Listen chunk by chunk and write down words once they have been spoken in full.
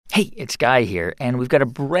Hey, it's Guy here, and we've got a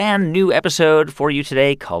brand new episode for you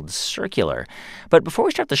today called Circular. But before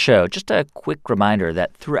we start the show, just a quick reminder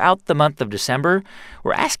that throughout the month of December,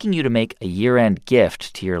 we're asking you to make a year-end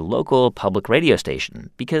gift to your local public radio station.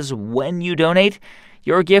 Because when you donate,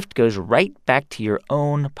 your gift goes right back to your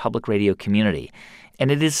own public radio community.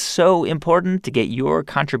 And it is so important to get your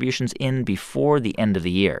contributions in before the end of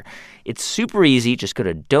the year. It's super easy. Just go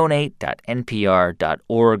to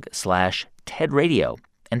donate.npr.org/TEDRadio.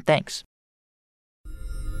 And thanks.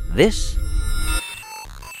 This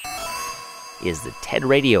is the TED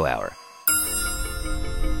Radio Hour.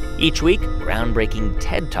 Each week, groundbreaking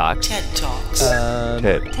TED Talks. TED Talks.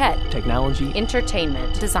 TED. Technology.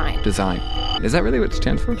 Entertainment. Design. Is that really what it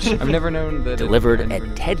stands for? I've never known that. Delivered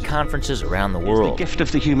at TED conferences around the world. It's the gift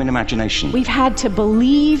of the human imagination. We've had to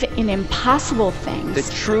believe in impossible things. The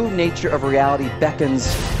true nature of reality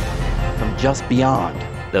beckons from just beyond.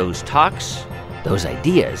 Those talks, those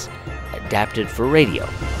ideas, adapted for radio.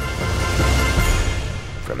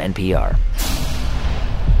 From NPR.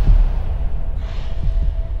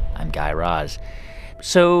 I'm Guy Raz.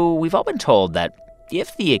 So we've all been told that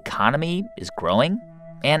if the economy is growing,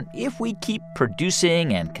 and if we keep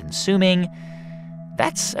producing and consuming,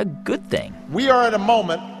 that's a good thing. We are at a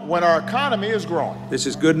moment when our economy is growing. This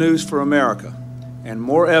is good news for America, and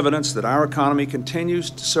more evidence that our economy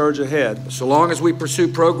continues to surge ahead. So long as we pursue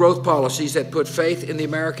pro-growth policies that put faith in the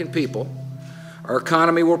American people, our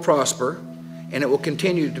economy will prosper, and it will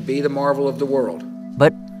continue to be the marvel of the world.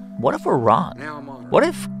 But what if we're wrong? What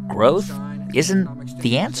if growth isn't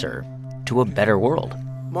the answer to a better world?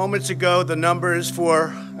 Moments ago, the numbers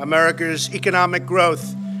for America's economic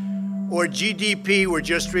growth, or GDP, were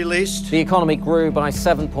just released. The economy grew by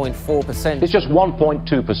 7.4%. It's just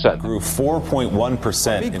 1.2%. Grew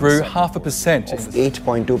 4.1%. It grew 0.5%.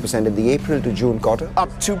 8.2% in the April to June quarter. Up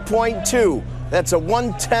 2.2. That's a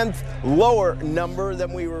 1/10 lower number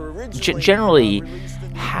than we were originally. Generally,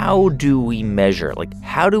 how do we measure?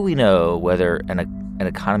 How do we know whether an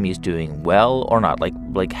economy is doing well or not?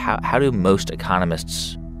 How do most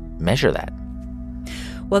economists measure that?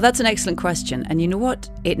 Well, that's an excellent question. And you know what?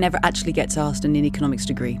 It never actually gets asked in an economics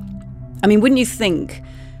degree. I mean, wouldn't you think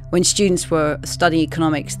when students were studying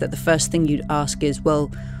economics that the first thing you'd ask is, well,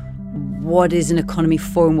 what is an economy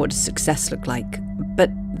for and what does success look like? But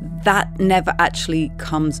that never actually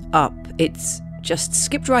comes up. It's just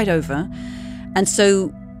skipped right over. And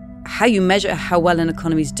so how you measure how well an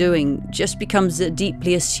economy is doing just becomes a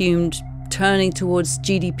deeply assumed turning towards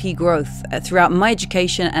GDP growth throughout my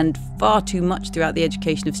education and far too much throughout the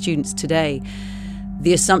education of students today.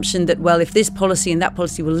 The assumption that, well, if this policy and that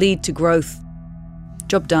policy will lead to growth,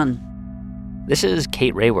 job done. This is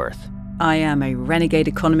Kate Raworth. I am a renegade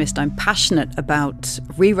economist. I'm passionate about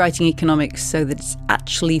rewriting economics so that it's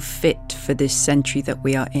actually fit for this century that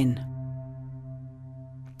we are in.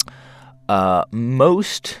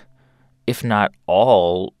 Most, if not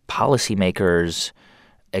all, policymakers,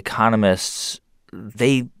 economists,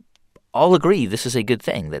 they all agree this is a good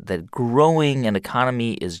thing, that growing an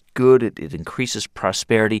economy is good. It increases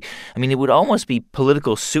prosperity. I mean, it would almost be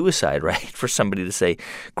political suicide, right, for somebody to say,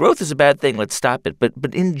 growth is a bad thing, let's stop it.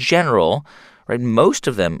 But in general, right, most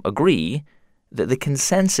of them agree that the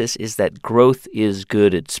consensus is that growth is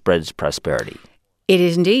good, it spreads prosperity. It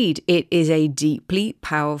is indeed. It is a deeply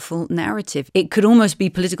powerful narrative. It could almost be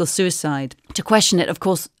political suicide to question it. Of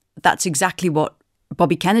course, that's exactly what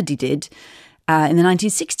Bobby Kennedy did in the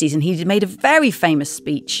 1960s, and he made a very famous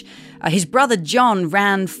speech. His brother John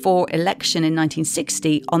ran for election in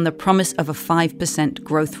 1960 on the promise of a 5%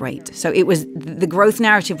 growth rate. So it was the growth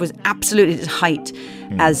narrative was absolutely at its height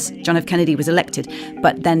as John F. Kennedy was elected.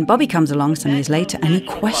 But then Bobby comes along some years later and he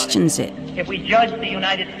questions it. If we judge the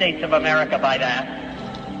United States of America by that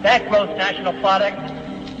gross national product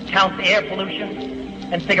counts air pollution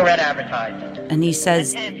and cigarette advertising. And he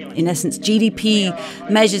says, in essence, GDP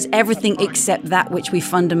measures everything except that which we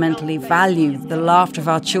fundamentally value, the laughter of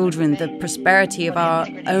our children, the prosperity of our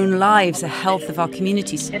own lives, the health of our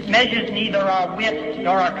communities. It measures neither our wit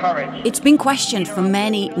nor our courage. It's been questioned for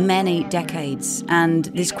many, many decades. And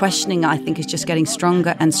this questioning, I think, is just getting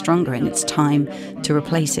stronger and stronger. And it's time to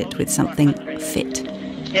replace it with something fit.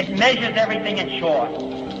 It measures everything in short,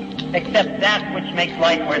 except that which makes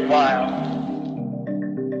life worthwhile.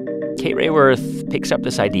 Kate Raworth picks up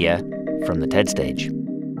this idea from the TED stage.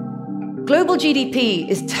 Global GDP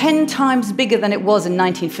is 10 times bigger than it was in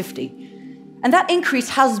 1950. And that increase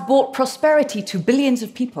has brought prosperity to billions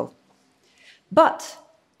of people. But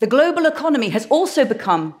the global economy has also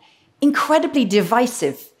become incredibly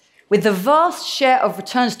divisive, with the vast share of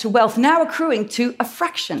returns to wealth now accruing to a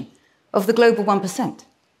fraction of the global 1%.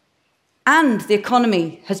 And the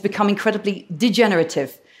economy has become incredibly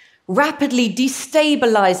degenerative, rapidly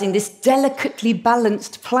destabilizing this delicately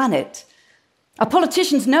balanced planet. Our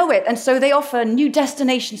politicians know it, and so they offer new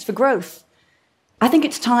destinations for growth. I think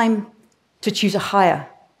it's time to choose a higher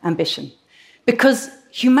ambition, because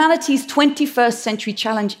humanity's 21st century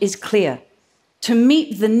challenge is clear: to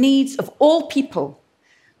meet the needs of all people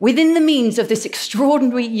within the means of this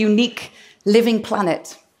extraordinary, unique, living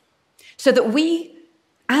planet, so that we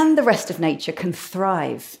and the rest of nature can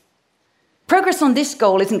thrive. Progress on this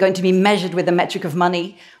goal isn't going to be measured with a metric of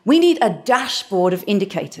money. We need a dashboard of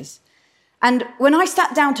indicators. And when I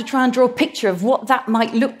sat down to try and draw a picture of what that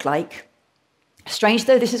might look like, strange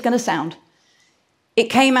though this is going to sound, it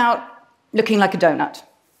came out looking like a donut.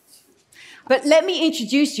 But let me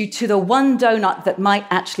introduce you to the one donut that might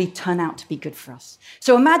actually turn out to be good for us.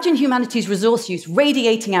 So imagine humanity's resource use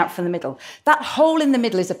radiating out from the middle. That hole in the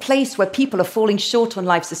middle is a place where people are falling short on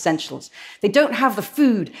life's essentials. They don't have the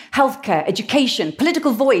food, healthcare, education,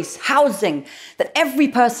 political voice, housing that every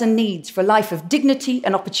person needs for a life of dignity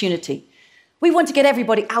and opportunity. We want to get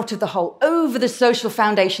everybody out of the hole, over the social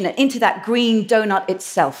foundation and into that green donut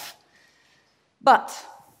itself. But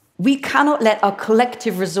we cannot let our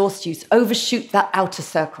collective resource use overshoot that outer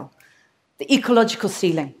circle, the ecological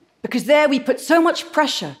ceiling, because there we put so much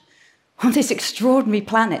pressure on this extraordinary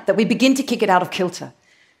planet that we begin to kick it out of kilter.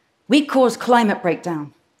 We cause climate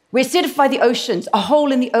breakdown. We acidify the oceans, a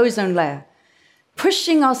hole in the ozone layer,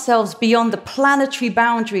 pushing ourselves beyond the planetary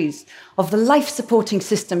boundaries of the life-supporting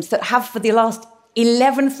systems that have, for the last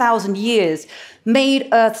 11,000 years, made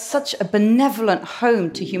Earth such a benevolent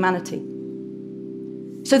home to humanity.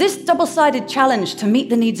 So this double-sided challenge to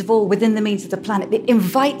meet the needs of all within the means of the planet, it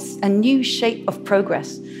invites a new shape of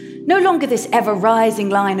progress. No longer this ever-rising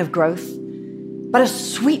line of growth, but a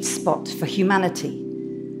sweet spot for humanity,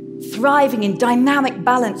 thriving in dynamic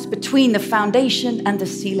balance between the foundation and the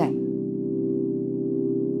ceiling.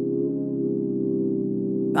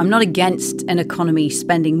 I'm not against an economy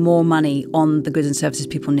spending more money on the goods and services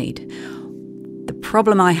people need. The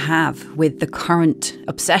problem I have with the current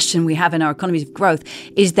obsession we have in our economies of growth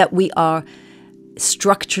is that we are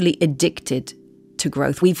structurally addicted to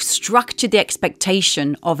growth. We've structured the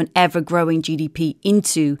expectation of an ever-growing GDP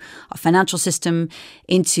into our financial system,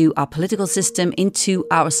 into our political system, into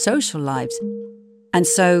our social lives. And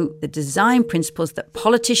so the design principles that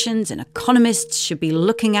politicians and economists should be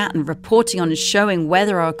looking at and reporting on and showing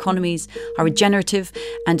whether our economies are regenerative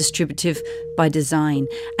and distributive by design.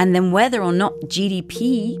 And then whether or not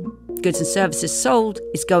GDP, goods and services sold,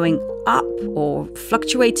 is going up or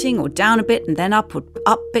fluctuating or down a bit and then up, or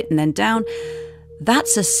up a bit and then down.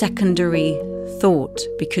 That's a secondary thought,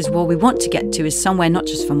 because what we want to get to is somewhere not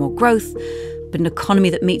just for more growth, but an economy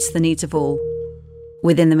that meets the needs of all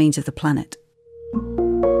within the means of the planet.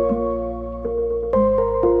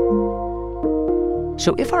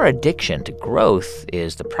 So if our addiction to growth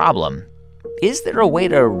is the problem, is there a way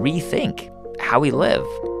to rethink how we live?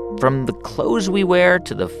 From the clothes we wear,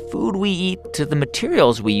 to the food we eat, to the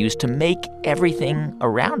materials we use to make everything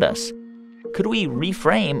around us. Could we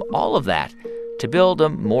reframe all of that to build a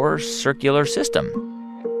more circular system?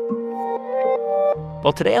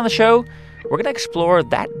 Well, today on the show, we're going to explore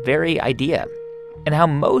that very idea and how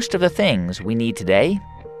most of the things we need today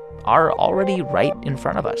are already right in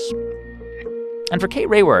front of us. And for Kate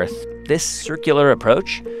Raworth, this circular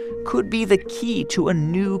approach could be the key to a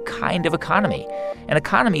new kind of economy, an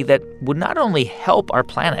economy that would not only help our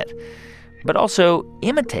planet, but also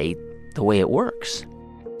imitate the way it works.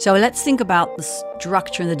 So let's think about the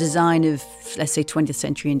structure and the design of, let's say, 20th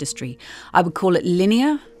century industry. I would call it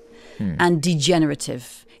linear and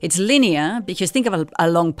degenerative. It's linear because think of a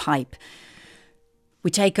long pipe. We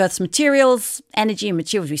take Earth's materials, energy and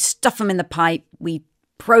materials, we stuff them in the pipe, we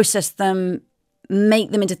process them, make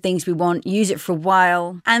them into things we want, use it for a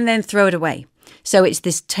while, and then throw it away. So it's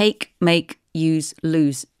this take, make, use,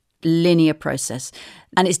 lose linear process.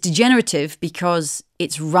 And it's degenerative because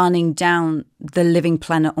it's running down the living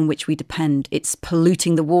planet on which we depend. It's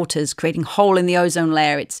polluting the waters, creating a hole in the ozone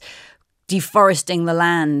layer. It's deforesting the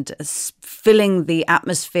land, filling the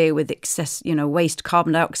atmosphere with excess, waste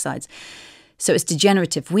carbon dioxide. So it's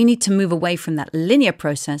degenerative. We need to move away from that linear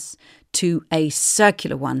process to a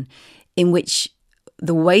circular one in which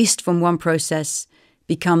the waste from one process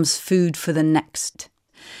becomes food for the next.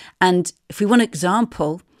 And if we want an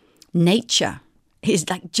example, nature is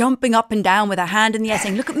like jumping up and down with her hand in the air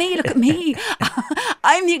saying, look at me,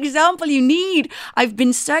 I'm the example you need. I've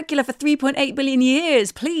been circular for 3.8 billion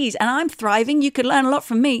years, please, and I'm thriving. You could learn a lot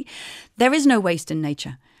from me. There is no waste in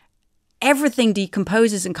nature. Everything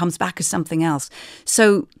decomposes and comes back as something else.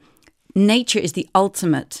 So nature is the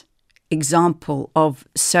ultimate example of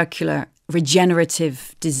circular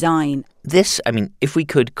regenerative design. If we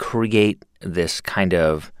could create this kind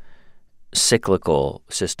of cyclical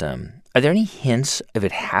system, are there any hints of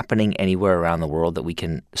it happening anywhere around the world that we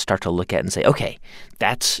can start to look at and say, okay,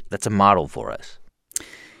 that's a model for us?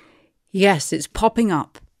 Yes, it's popping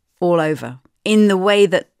up all over in the way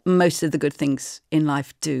that most of the good things in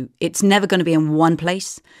life do. It's never going to be in one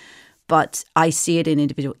place, but I see it in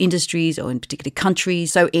individual industries or in particular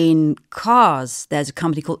countries. So in cars, there's a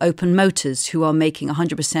company called Open Motors who are making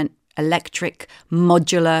 100% electric,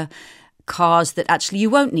 modular cars that actually you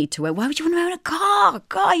won't need to own. Why would you want to own a car?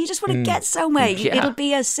 You just want to get somewhere. Yeah. It'll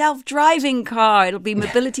be a self-driving car. It'll be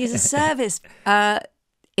mobility as a service.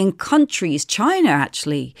 In countries, China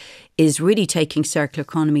actually is really taking circular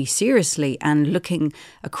economy seriously and looking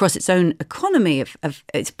across its own economy.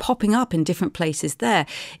 It's popping up in different places there.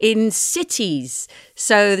 In cities,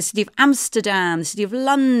 so the city of Amsterdam, the city of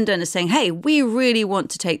London are saying, hey, we really want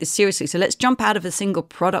to take this seriously. So let's jump out of a single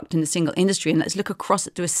product in a single industry and let's look across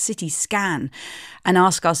it, do a city scan and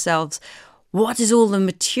ask ourselves, what is all the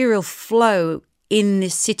material flow in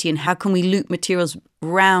this city and how can we loop materials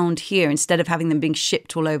round here instead of having them being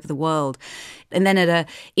shipped all over the world? And then at an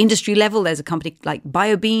industry level, there's a company like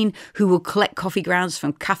BioBean who will collect coffee grounds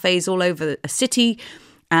from cafes all over a city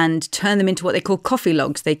and turn them into what they call coffee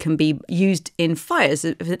logs. They can be used in fires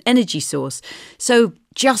as an energy source. So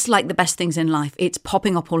just like the best things in life, it's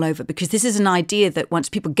popping up all over because this is an idea that once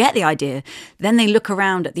people get the idea, then they look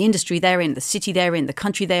around at the industry they're in, the city they're in, the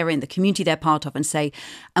country they're in, the community they're part of and say,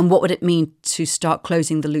 and what would it mean to start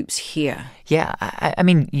closing the loops here? Yeah, I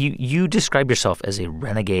mean, you describe yourself as a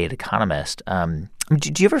renegade economist. Do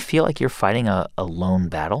you ever feel like you're fighting a lone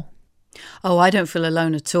battle? Oh, I don't feel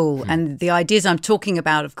alone at all. And the ideas I'm talking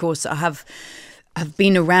about, of course, have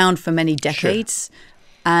been around for many decades. Sure.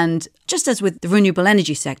 And just as with the renewable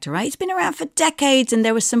energy sector, right? It's been around for decades and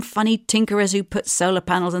there were some funny tinkerers who put solar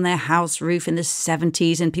panels on their house roof in the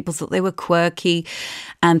 70s and people thought they were quirky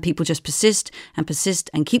and people just persist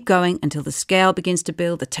and keep going until the scale begins to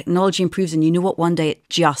build, the technology improves and you know what, one day it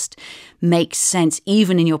just makes sense.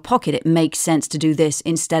 Even in your pocket, it makes sense to do this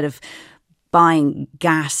instead of buying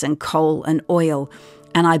gas and coal and oil.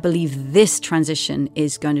 And I believe this transition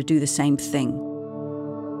is going to do the same thing.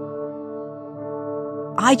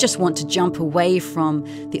 I just want to jump away from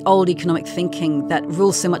the old economic thinking that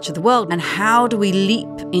rules so much of the world. And how do we leap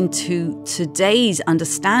into today's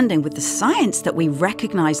understanding with the science that we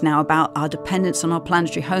recognize now about our dependence on our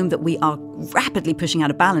planetary home that we are rapidly pushing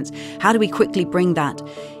out of balance? How do we quickly bring that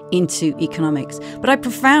into economics? But I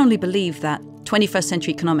profoundly believe that 21st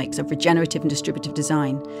century economics of regenerative and distributive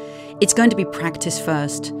design, it's going to be practiced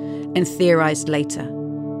first and theorized later.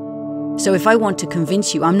 So if I want to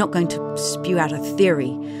convince you, I'm not going to spew out a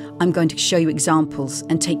theory. I'm going to show you examples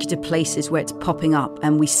and take you to places where it's popping up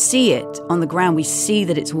and we see it on the ground. We see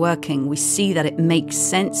that it's working. We see that it makes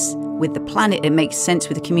sense with the planet. It makes sense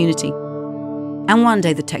with the community. And one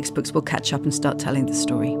day the textbooks will catch up and start telling the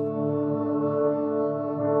story.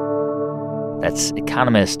 That's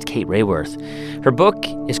economist Kate Raworth. Her book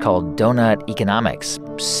is called Doughnut Economics: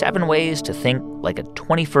 7 Ways to Think Like a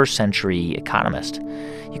 21st Century Economist.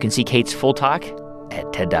 You can see Kate's full talk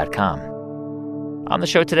at TED.com. On the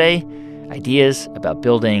show today, ideas about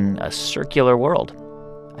building a circular world.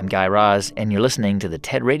 I'm Guy Raz, and you're listening to the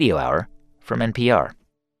TED Radio Hour from NPR.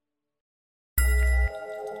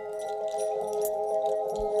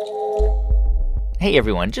 Hey,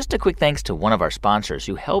 everyone, just a quick thanks to one of our sponsors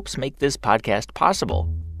who helps make this podcast possible,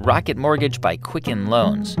 Rocket Mortgage by Quicken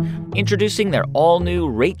Loans, introducing their all-new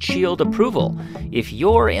Rate Shield approval. If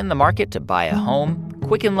you're in the market to buy a home,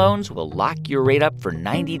 Quicken Loans will lock your rate up for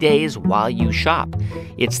 90 days while you shop.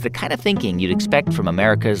 It's the kind of thinking you'd expect from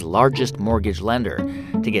America's largest mortgage lender.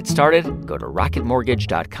 To get started, go to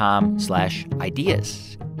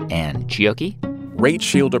rocketmortgage.com/ideas. And Chioke? Rate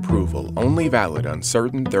Shield approval only valid on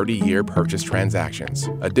certain 30-year purchase transactions.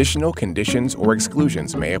 Additional conditions or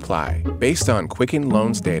exclusions may apply. Based on Quicken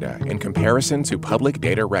Loans data in comparison to public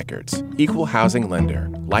data records. Equal housing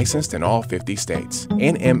lender. Licensed in all 50 states.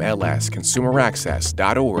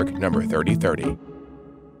 NMLSconsumeraccess.org number 3030.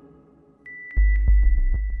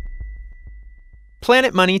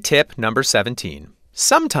 Planet Money tip number 17.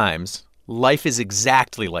 Sometimes life is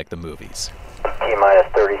exactly like the movies. T-minus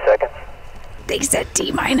 30 seconds. They said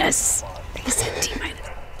T-minus.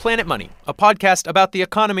 Planet Money, a podcast about the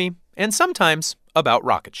economy and sometimes about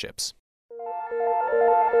rocket ships.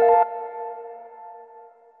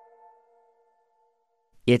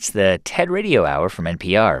 It's the TED Radio Hour from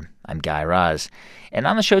NPR. I'm Guy Raz. And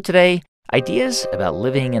on the show today, ideas about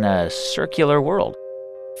living in a circular world.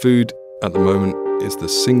 Food, at the moment, is the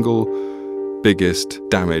single biggest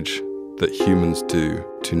damage that humans do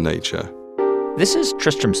to nature. This is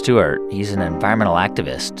Tristram Stewart. He's an environmental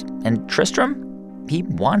activist. And Tristram, he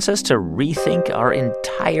wants us to rethink our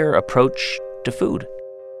entire approach to food.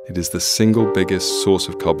 It is the single biggest source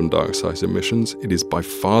of carbon dioxide emissions. It is by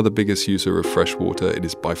far the biggest user of fresh water. It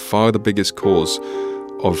is by far the biggest cause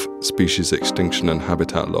of species extinction and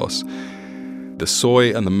habitat loss. The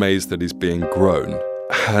soy and the maize that is being grown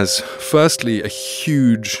has, firstly, a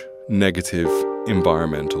huge negative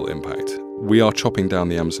environmental impact. We are chopping down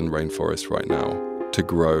the Amazon rainforest right now to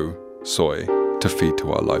grow soy to feed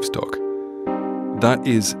to our livestock. That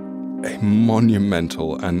is a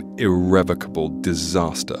monumental and irrevocable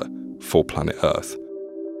disaster for planet Earth.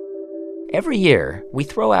 Every year, we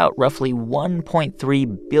throw out roughly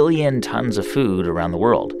 1.3 billion tons of food around the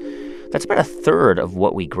world. That's about a third of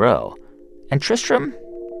what we grow. And Tristram,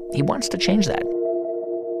 he wants to change that.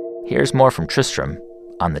 Here's more from Tristram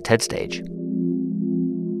on the TED stage.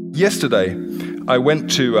 Yesterday, I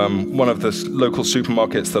went to one of the local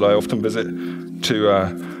supermarkets that I often visit to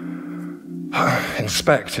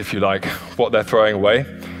inspect, if you like, what they're throwing away.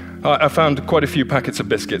 I found quite a few packets of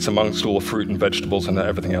biscuits amongst all the fruit and vegetables and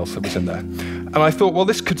everything else that was in there. And I thought, well,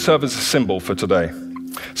 this could serve as a symbol for today.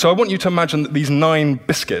 So I want you to imagine that these 9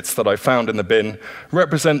 biscuits that I found in the bin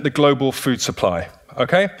represent the global food supply,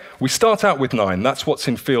 okay? We start out with 9. That's what's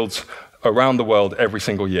in fields around the world every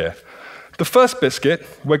single year. The first biscuit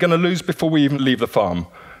we're going to lose before we even leave the farm.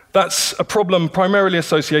 That's a problem primarily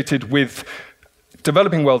associated with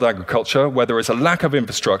developing world agriculture, where there is a lack of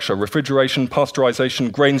infrastructure, refrigeration,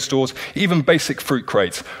 pasteurization, grain stores, even basic fruit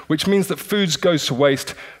crates, which means that food goes to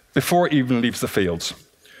waste before it even leaves the fields.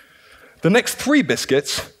 The next 3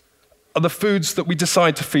 biscuits are the foods that we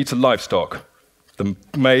decide to feed to livestock, the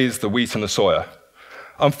maize, the wheat, and the soya.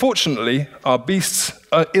 Unfortunately, our beasts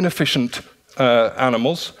are inefficient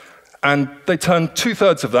animals, and they turn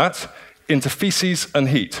 2/3 of that into feces and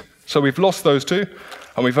heat. So we've lost those 2,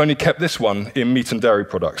 and we've only kept this one in meat and dairy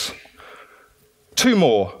products. 2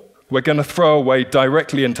 more we're going to throw away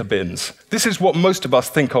directly into bins. This is what most of us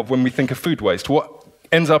think of when we think of food waste. What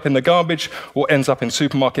ends up in the garbage, what ends up in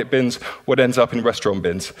supermarket bins, what ends up in restaurant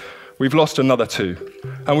bins. We've lost another 2,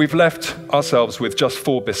 and we've left ourselves with just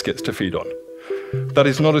 4 biscuits to feed on. That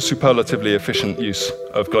is not a superlatively efficient use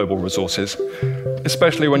of global resources,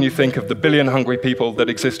 especially when you think of the billion hungry people that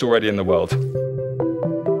exist already in the world.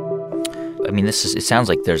 I mean, it sounds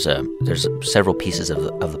like there's several pieces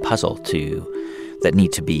of the puzzle that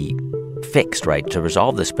need to be fixed, right, to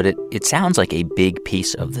resolve this. But it sounds like a big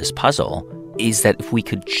piece of this puzzle is that if we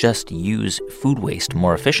could just use food waste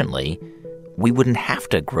more efficiently, we wouldn't have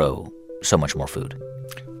to grow so much more food.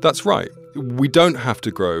 That's right. We don't have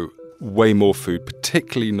to grow way more food,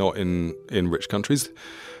 particularly not in rich countries.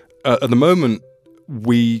 At the moment,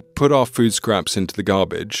 we put our food scraps into the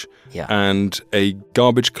garbage, and a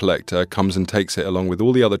garbage collector comes and takes it along with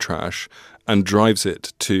all the other trash and drives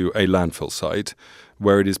it to a landfill site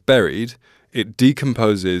where it is buried. It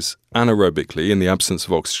decomposes anaerobically in the absence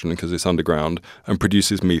of oxygen because it's underground and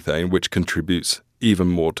produces methane, which contributes even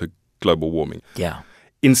more to global warming. Yeah.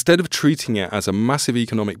 Instead of treating it as a massive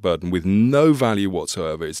economic burden with no value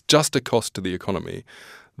whatsoever, it's just a cost to the economy,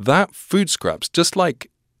 that food scraps, just like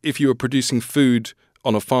if you were producing food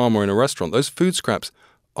on a farm or in a restaurant, those food scraps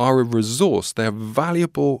are a resource. They're a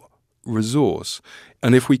valuable resource.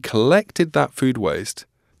 And if we collected that food waste,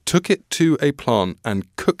 took it to a plant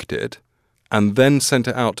and cooked it, and then sent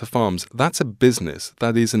it out to farms, that's a business.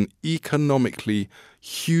 That is an economically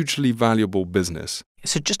hugely valuable business.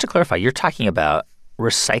 So just to clarify, you're talking about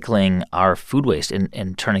recycling our food waste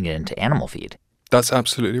and turning it into animal feed. That's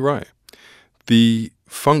absolutely right. The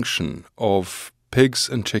function of pigs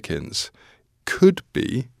and chickens could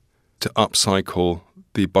be to upcycle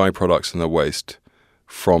the byproducts and the waste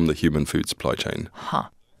from the human food supply chain. Huh.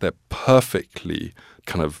 They're perfectly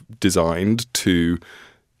kind of designed to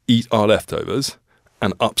eat our leftovers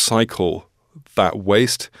and upcycle that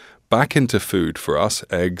waste back into food for us,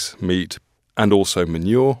 eggs, meat, and also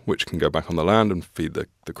manure, which can go back on the land and feed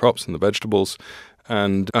the crops and the vegetables.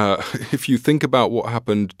 And if you think about what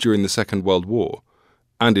happened during the Second World War,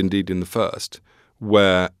 and indeed in the First,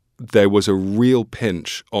 where there was a real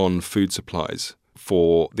pinch on food supplies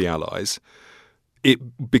for the Allies,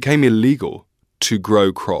 it became illegal to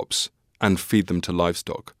grow crops and feed them to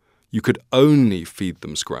livestock. You could only feed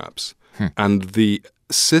them scraps. And the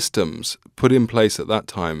systems put in place at that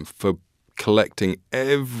time for collecting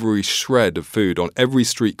every shred of food on every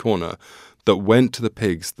street corner that went to the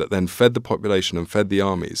pigs that then fed the population and fed the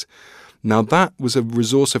armies. Now that was a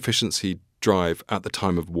resource efficiency drive at the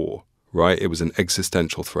time of war, right? It was an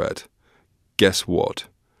existential threat. guess what?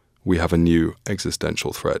 We have a new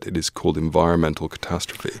existential threat. It is called environmental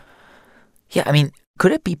catastrophe. Yeah, I mean,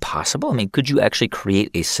 could it be possible? I mean, could you actually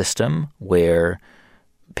create a system where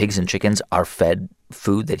pigs and chickens are fed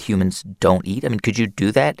food that humans don't eat? I mean, could you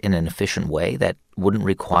do that in an efficient way that wouldn't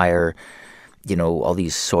require, all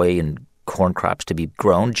these soy and corn crops to be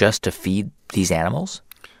grown just to feed these animals?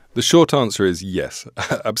 The short answer is yes,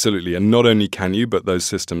 absolutely. And not only can you, but those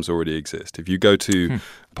systems already exist. If you go to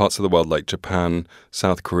parts of the world like Japan,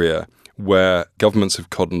 South Korea, where governments have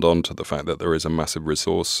cottoned on to the fact that there is a massive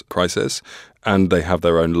resource crisis, and they have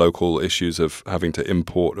their own local issues of having to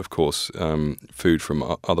import, of course, food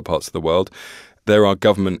from other parts of the world, there are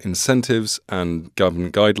government incentives and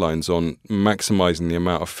government guidelines on maximizing the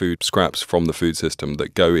amount of food scraps from the food system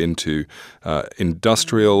that go into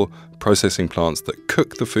industrial processing plants that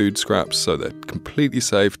cook the food scraps so they're completely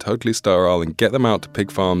safe, totally sterile, and get them out to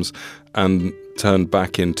pig farms and turned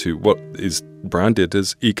back into what is branded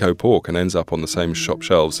as eco-pork and ends up on the same shop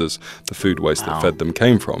shelves as the food waste that fed them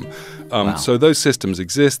came from. So those systems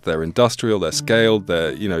exist. They're industrial. They're scaled.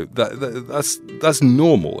 They're that's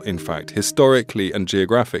normal, in fact, historically and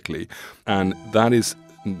geographically, and that is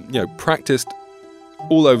practiced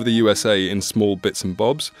all over the USA in small bits and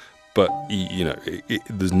bobs. But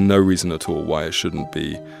there's no reason at all why it shouldn't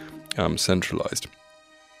be centralized.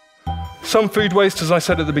 Some food waste, as I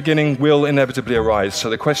said at the beginning, will inevitably arise.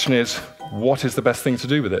 So the question is, what is the best thing to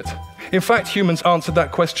do with it? In fact, humans answered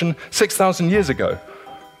that question 6,000 years ago.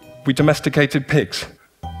 We domesticated pigs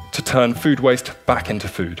to turn food waste back into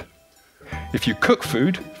food. If you cook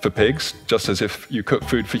food for pigs, just as if you cook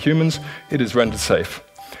food for humans, it is rendered safe.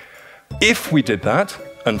 If we did that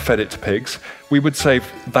and fed it to pigs, we would save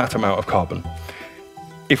that amount of carbon.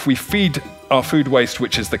 If we feed our food waste,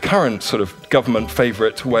 which is the current sort of government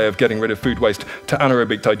favorite way of getting rid of food waste, to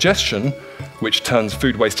anaerobic digestion, which turns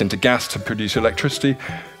food waste into gas to produce electricity,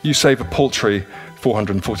 you save a paltry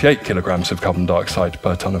 448 kilograms of carbon dioxide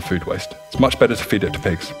per ton of food waste. It's much better to feed it to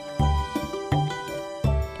pigs.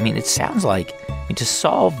 I mean, it sounds like to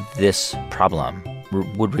solve this problem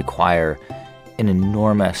would require an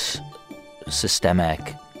enormous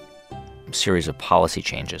systemic series of policy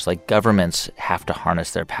changes. Like, governments have to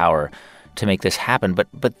harness their power to make this happen. But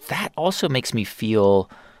that also makes me feel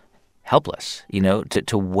helpless,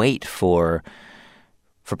 to wait for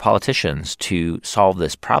politicians to solve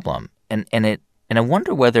this problem. And I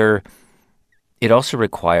wonder whether it also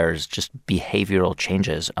requires just behavioral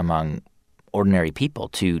changes among ordinary people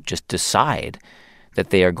to just decide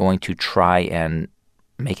that they are going to try and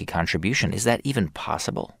make a contribution. Is that even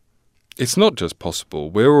possible? It's not just possible.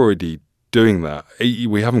 We're already doing that.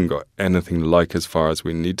 We haven't got anything like as far as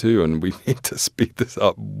we need to, and we need to speed this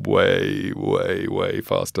up way, way, way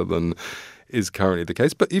faster than is currently the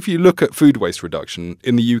case. But if you look at food waste reduction,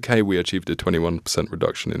 in the UK we achieved a 21%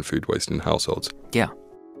 reduction in food waste in households. Yeah.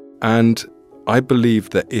 And I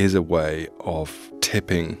believe there is a way of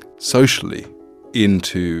tipping socially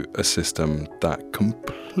into a system that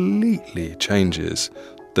completely changes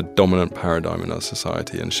the dominant paradigm in our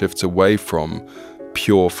society and shifts away from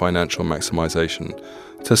pure financial maximization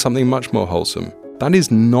to something much more wholesome. That is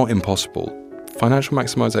not impossible. Financial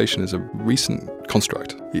maximization is a recent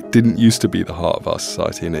construct. It didn't used to be the heart of our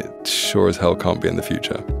society, and it sure as hell can't be in the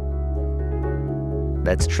future.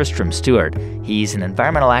 That's Tristram Stewart. He's an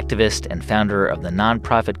environmental activist and founder of the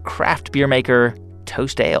nonprofit craft beer maker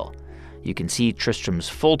Toast Ale. You can see Tristram's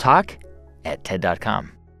full talk at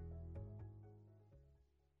TED.com.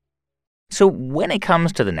 So when it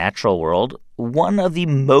comes to the natural world, one of the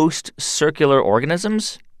most circular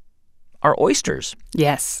organisms are oysters.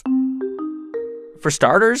 Yes. For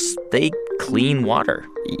starters, they clean water.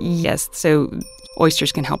 Yes, so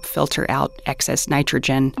oysters can help filter out excess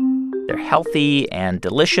nitrogen. They're healthy and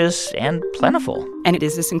delicious and plentiful. And it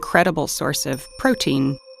is this incredible source of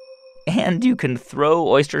protein. And you can throw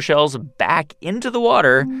oyster shells back into the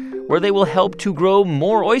water where they will help to grow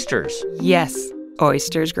more oysters. Yes.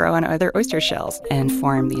 Oysters grow on other oyster shells and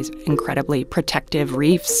form these incredibly protective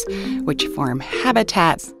reefs, which form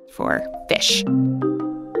habitats for fish.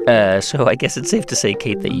 So I guess it's safe to say,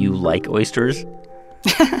 Kate, that you like oysters?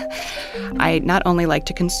 I not only like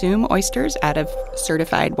to consume oysters out of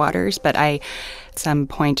certified waters, but I, at some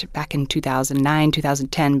point back in 2009,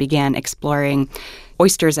 2010, began exploring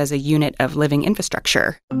oysters as a unit of living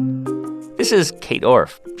infrastructure. This is Kate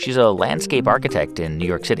Orff. She's a landscape architect in New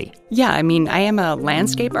York City. Yeah, I mean, I am a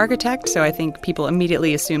landscape architect, so I think people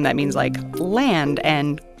immediately assume that means like land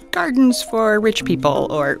and gardens for rich people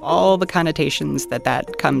or all the connotations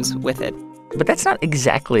that comes with it. But that's not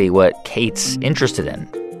exactly what Kate's interested in.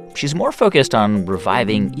 she's more focused on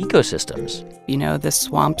reviving ecosystems. You know, the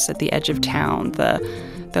swamps at the edge of town, the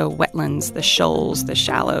wetlands, the shoals, the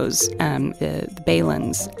shallows, the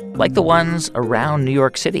baylands. Like the ones around New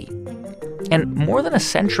York City. And more than a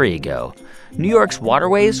century ago, New York's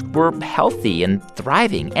waterways were healthy and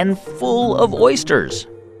thriving and full of oysters.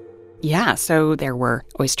 Yeah, so there were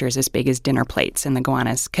oysters as big as dinner plates in the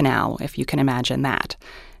Gowanus Canal, if you can imagine that.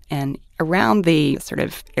 And around the sort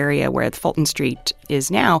of area where Fulton Street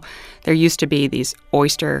is now, there used to be these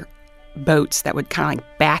oyster boats that would kind of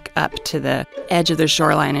like back up to the edge of the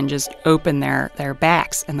shoreline and just open their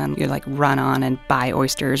backs, and then you'd like run on and buy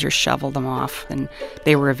oysters or shovel them off. And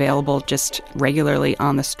they were available just regularly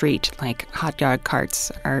on the street, like hot dog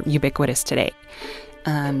carts are ubiquitous today.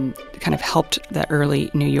 Kind of helped the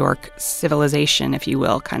early New York civilization, if you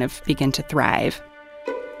will, kind of begin to thrive.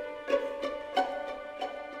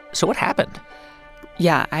 So what happened?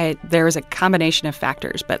 Yeah, there was a combination of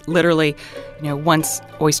factors, but literally, once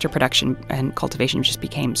oyster production and cultivation just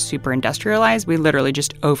became super industrialized, we literally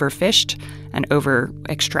just overfished and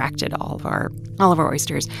over-extracted all of our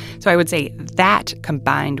oysters. So I would say that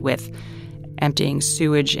combined with emptying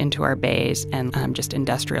sewage into our bays and just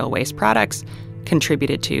industrial waste products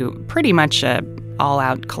contributed to pretty much an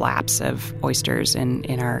all-out collapse of oysters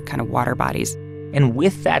in our kind of water bodies. And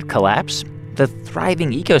with that collapse, the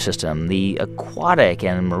thriving ecosystem, the aquatic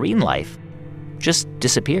and marine life, just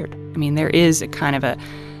disappeared. I mean, there is a kind of a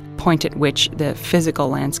point at which the physical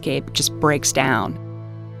landscape just breaks down.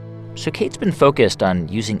 So Kate's been focused on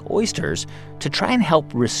using oysters to try and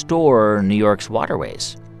help restore New York's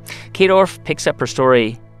waterways. Kate Orff picks up her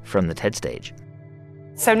story from the TED stage.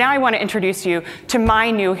 So now I want to introduce you to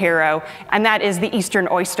my new hero, and that is the eastern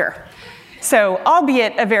oyster. So,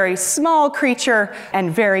 albeit a very small creature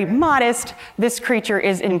and very modest, this creature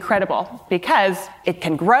is incredible because it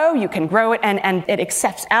can grow, you can grow it, and it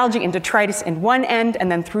accepts algae and detritus in one end,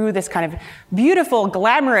 and then through this kind of beautiful,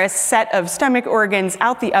 glamorous set of stomach organs,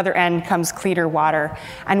 out the other end comes cleaner water.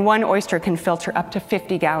 And one oyster can filter up to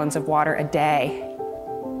 50 gallons of water a day.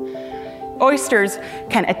 Oysters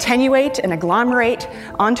can attenuate and agglomerate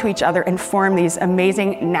onto each other and form these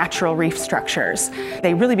amazing natural reef structures.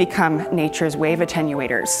 They really become nature's wave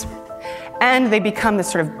attenuators. And they become the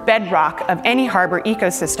sort of bedrock of any harbor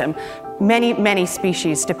ecosystem. Many, many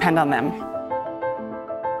species depend on them.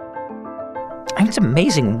 I mean, it's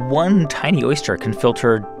amazing. One tiny oyster can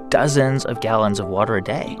filter dozens of gallons of water a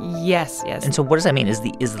day. Yes. And so what does that mean? Is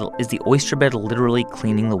the oyster bed literally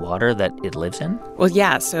cleaning the water that it lives in? Well,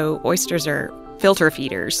 yeah. So oysters are filter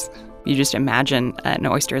feeders. You just imagine an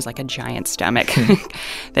oyster is like a giant stomach,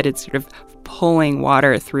 that it's sort of pulling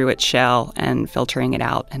water through its shell and filtering it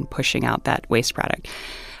out and pushing out that waste product.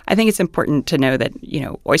 I think it's important to know that,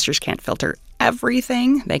 oysters can't filter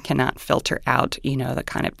everything. They cannot filter out, the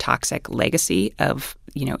kind of toxic legacy of,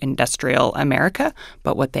 industrial America.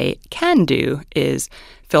 But what they can do is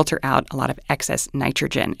filter out a lot of excess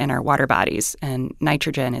nitrogen in our water bodies. And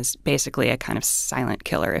nitrogen is basically a kind of silent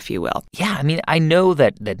killer, if you will. Yeah, I mean, I know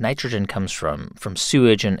that nitrogen comes from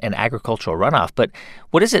sewage and agricultural runoff, but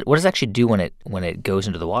what is it? What does it actually do when it goes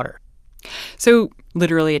into the water? So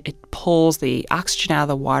literally, it pulls the oxygen out of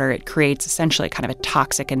the water. It creates essentially kind of a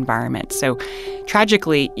toxic environment. So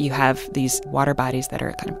tragically, you have these water bodies that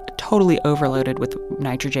are kind of totally overloaded with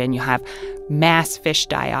nitrogen. You have mass fish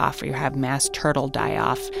die off, or you have mass turtle die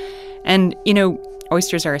off. And,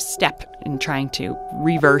 oysters are a step in trying to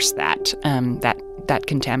reverse that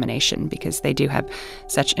contamination, because they do have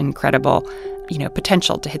such incredible,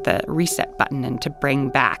 potential to hit the reset button and to bring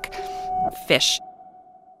back fish.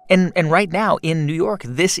 And right now in New York,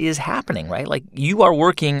 this is happening, right? Like, you are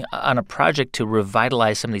working on a project to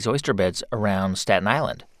revitalize some of these oyster beds around Staten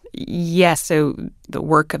Island. Yes. So the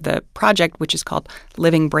work of the project, which is called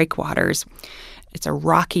Living Breakwaters, it's a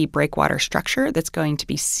rocky breakwater structure that's going to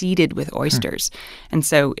be seeded with oysters. And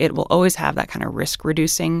so it will always have that kind of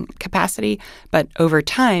risk-reducing capacity. But over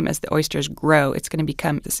time, as the oysters grow, it's going to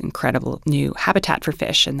become this incredible new habitat for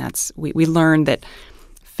fish. And we learned that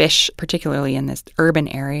fish, particularly in this urban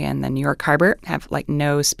area in the New York harbor, have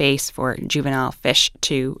no space for juvenile fish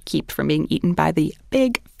to keep from being eaten by the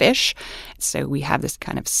big fish. So we have this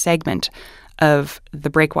kind of segment of the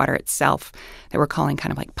breakwater itself that we're calling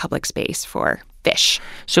kind of public space for fish.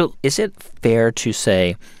 So is it fair to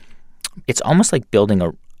say it's almost like building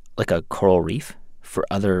a coral reef for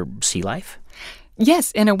other sea life?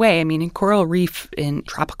 Yes, in a way. I mean, a coral reef in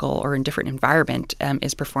tropical or in different environment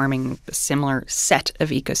is performing a similar set of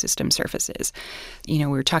ecosystem surfaces. We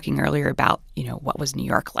were talking earlier about, what was New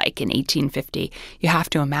York like in 1850. You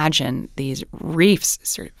have to imagine these reefs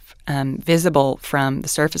sort of visible from the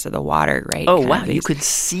surface of the water, right? Oh, wow. You could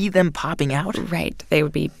see them popping out? Right. They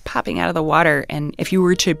would be popping out of the water. And if you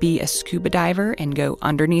were to be a scuba diver and go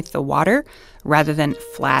underneath the water, rather than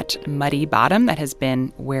flat, muddy bottom that has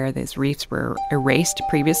been where these reefs were erased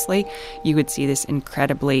previously, you would see this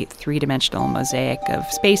incredibly three-dimensional mosaic of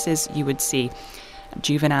spaces. You would see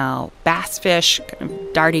juvenile bass fish kind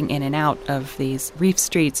of darting in and out of these reef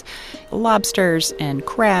streets, lobsters and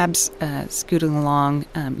crabs scooting along.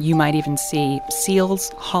 You might even see seals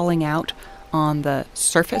hauling out on the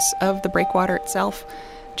surface of the breakwater itself,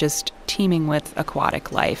 just teeming with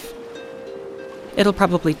aquatic life. It'll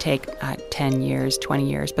probably take 10 years, 20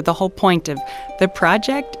 years, but the whole point of the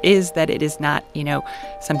project is that it is not,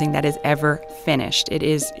 something that is ever finished. It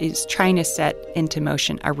is trying to set into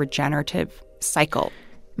motion a regenerative cycle.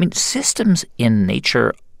 I mean, systems in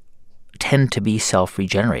nature tend to be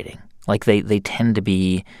self-regenerating. Like they tend to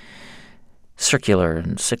be circular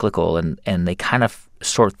and cyclical, and they kind of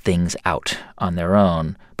sort things out on their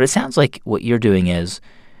own. But it sounds like what you're doing is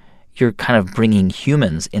you're kind of bringing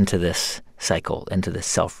humans into this cycle, into this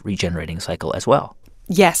self-regenerating cycle as well.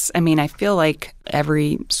 Yes. I mean, I feel like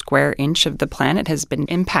every square inch of the planet has been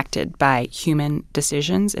impacted by human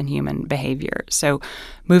decisions and human behavior. So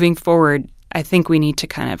moving forward, I think we need to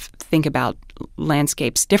kind of think about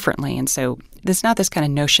landscapes differently. And so there's not this kind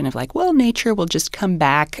of notion of like, well, nature will just come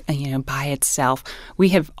back, by itself. We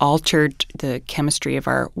have altered the chemistry of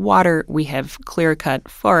our water. We have clear-cut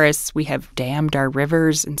forests. We have dammed our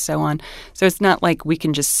rivers and so on. So it's not like we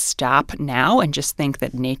can just stop now and just think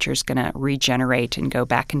that nature's going to regenerate and go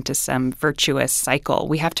back into some virtuous cycle.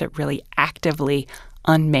 We have to really actively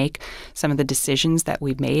unmake some of the decisions that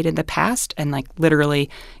we've made in the past and literally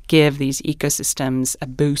give these ecosystems a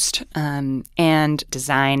boost and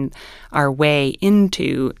design our way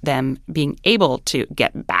into them being able to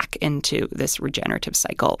get back into this regenerative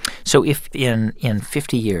cycle. So if in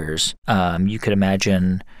 50 years you could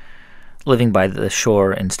imagine living by the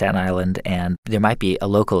shore in Staten Island and there might be a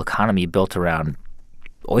local economy built around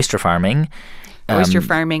oyster farming,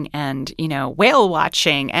 and, whale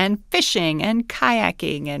watching and fishing and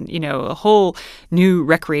kayaking and, a whole new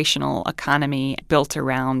recreational economy built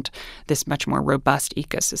around this much more robust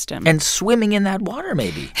ecosystem. And swimming in that water,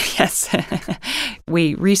 maybe. Yes.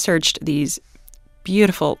 We researched these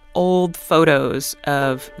beautiful old photos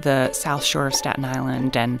of the South Shore of Staten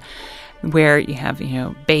Island and where you have,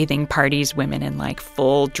 bathing parties, women in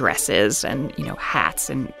full dresses and, hats.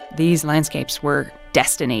 And these landscapes were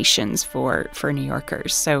destinations for New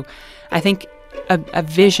Yorkers. So I think a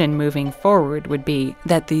vision moving forward would be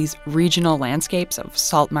that these regional landscapes of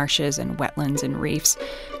salt marshes and wetlands and reefs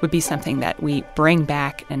would be something that we bring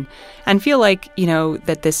back and feel like,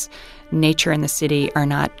 that this nature and the city are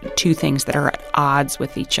not two things that are at odds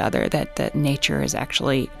with each other, that nature is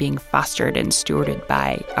actually being fostered and stewarded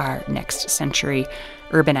by our next century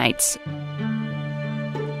urbanites.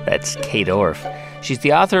 That's Kate Orff. She's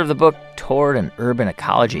the author of the book Toward an Urban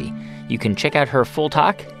Ecology. You can check out her full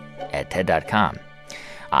talk at TED.com.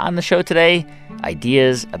 On the show today,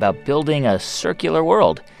 ideas about building a circular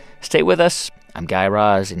world. Stay with us. I'm Guy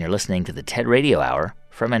Raz, and you're listening to the TED Radio Hour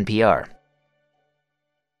from NPR.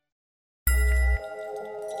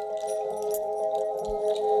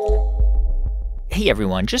 Hey,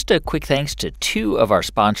 everyone. Just a quick thanks to two of our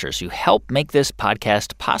sponsors who help make this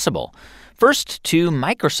podcast possible. First, to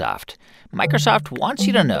Microsoft. Microsoft wants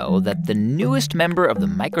you to know that the newest member of the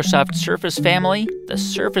Microsoft Surface family, the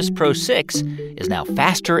Surface Pro 6, is now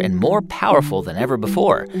faster and more powerful than ever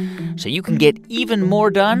before. So you can get even more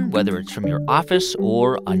done, whether it's from your office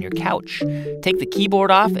or on your couch. Take the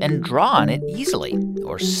keyboard off and draw on it easily,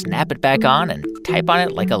 or snap it back on and type on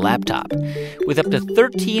it like a laptop. With up to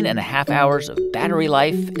 13 and a half hours of battery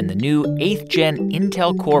life and the new 8th Gen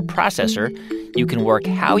Intel Core processor, you can work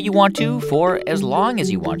how you want to for as long as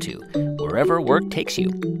you want to, wherever work takes you.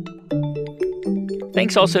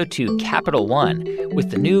 Thanks also to Capital One.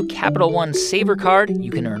 With the new Capital One Saver Card, you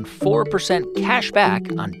can earn 4% cash back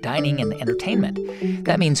on dining and entertainment.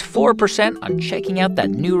 That means 4% on checking out that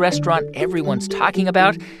new restaurant everyone's talking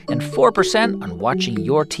about and 4% on watching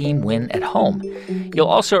your team win at home. You'll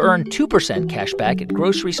also earn 2% cash back at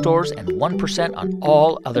grocery stores and 1% on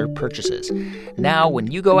all other purchases. Now, when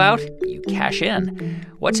you go out, you cash in.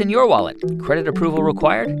 What's in your wallet? Credit approval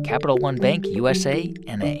required. Capital One Bank, USA,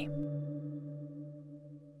 N.A.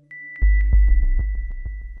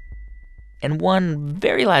 And one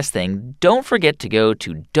very last thing, don't forget to go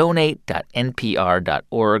to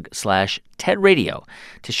donate.npr.org/TEDRadio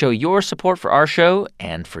to show your support for our show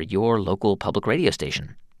and for your local public radio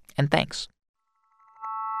station. And thanks.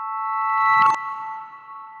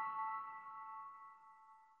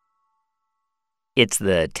 It's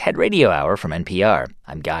the TED Radio Hour from NPR.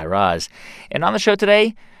 I'm Guy Raz. And on the show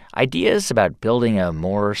today, ideas about building a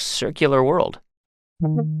more circular world.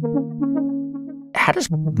 How does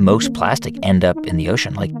most plastic end up in the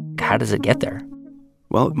ocean? Like, how does it get there?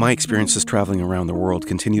 Well, my experiences traveling around the world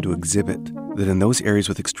continue to exhibit that in those areas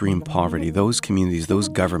with extreme poverty, those communities, those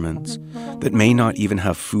governments that may not even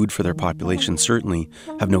have food for their population certainly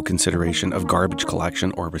have no consideration of garbage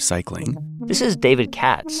collection or recycling. This is David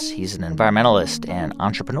Katz. He's an environmentalist and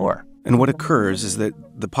entrepreneur. And what occurs is that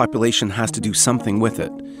the population has to do something with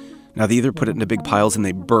it. Now, they either put it into big piles and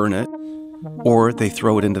they burn it, or they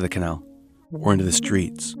throw it into the canal, or into the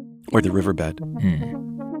streets, or the riverbed.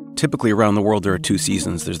 Typically around the world there are two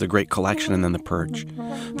seasons. There's the Great Collection and then the Purge.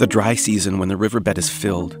 The dry season when the riverbed is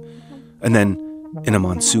filled. And then in a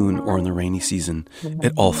monsoon or in the rainy season,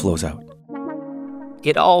 it all flows out.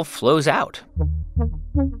 It all flows out.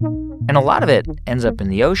 And a lot of it ends up in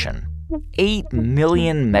the ocean. 8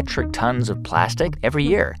 million metric tons of plastic every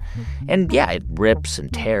year. And yeah, it rips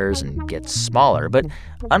and tears and gets smaller. But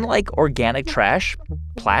unlike organic trash,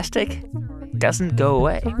 plastic doesn't go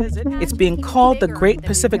away. It's being called the Great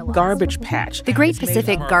Pacific Garbage Patch. The Great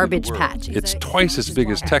Pacific Garbage Patch. It's twice as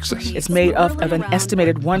big as Texas. It's made up of an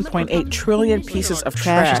estimated 1.8 trillion pieces of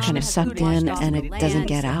trash. Is kind of sucked in and it doesn't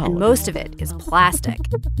get out. And most of it is plastic.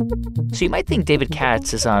 So you might think David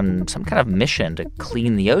Katz is on some kind of mission to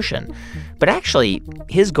clean the ocean. But actually,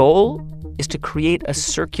 his goal is to create a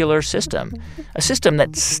circular system, a system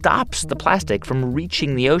that stops the plastic from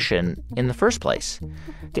reaching the ocean in the first place.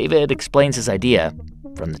 David explains his idea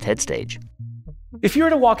from the TED stage. If you were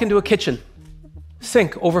to walk into a kitchen,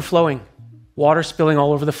 sink overflowing, water spilling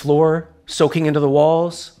all over the floor, soaking into the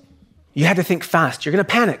walls, you had to think fast. You're going to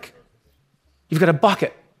panic. You've got a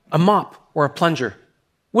bucket, a mop, or a plunger.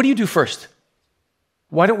 What do you do first?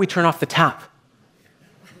 Why don't we turn off the tap?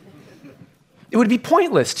 It would be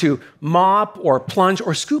pointless to mop or plunge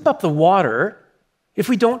or scoop up the water if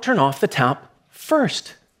we don't turn off the tap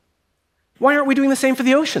first. Why aren't we doing the same for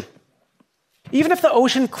the ocean? Even if the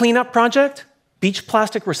Ocean Cleanup Project, beach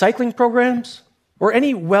plastic recycling programs, or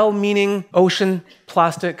any well-meaning ocean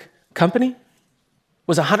plastic company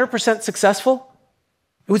was 100% successful,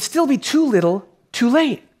 it would still be too little, too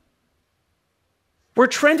late. We're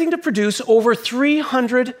trending to produce over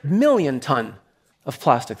 300 million tons of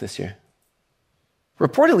plastic this year.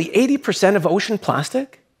 Reportedly, 80% of ocean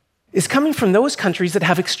plastic is coming from those countries that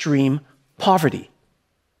have extreme poverty.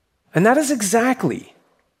 And that is exactly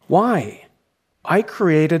why I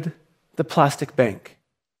created the Plastic Bank.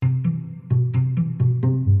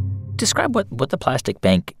 Describe what the Plastic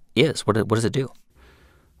Bank is. What does it do?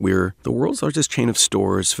 We're the world's largest chain of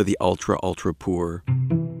stores for the ultra poor,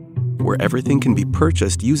 where everything can be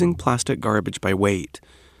purchased using plastic garbage by weight.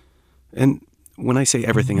 And when I say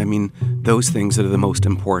everything, I mean those things that are the most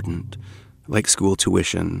important, like school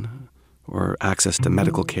tuition or access to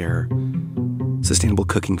medical care, sustainable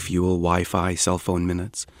cooking fuel, Wi-Fi, cell phone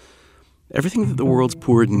minutes. Everything that the world's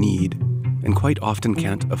poor need and quite often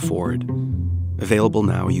can't afford, available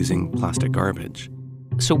now using plastic garbage.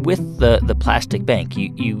 So with the Plastic Bank,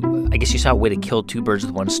 I guess you saw a way to kill two birds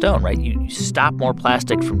with one stone, right? You stop more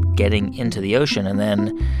plastic from getting into the ocean and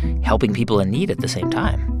then helping people in need at the same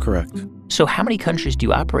time. Correct. So how many countries do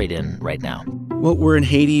you operate in right now? Well, we're in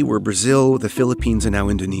Haiti, we're Brazil, the Philippines, and now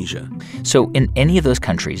Indonesia. So in any of those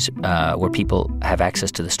countries where people have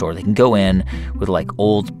access to the store, they can go in with like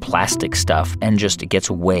old plastic stuff and just it gets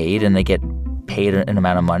weighed and they get paid an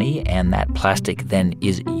amount of money and that plastic then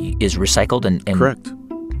is recycled and Correct.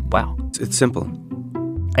 Wow. It's simple.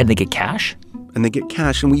 And they get cash? And they get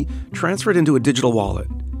cash, and we transfer it into a digital wallet.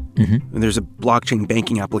 Mm-hmm. And there's a blockchain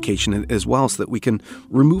banking application as well so that we can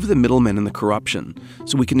remove the middlemen and the corruption,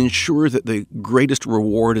 so we can ensure that the greatest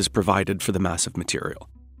reward is provided for the massive material.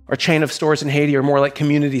 Our chain of stores in Haiti are more like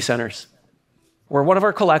community centers, where one of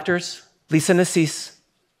our collectors, Lisa Nassis,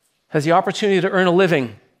 has the opportunity to earn a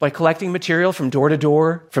living by collecting material from door to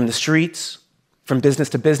door, from the streets, from business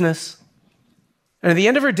to business. And at the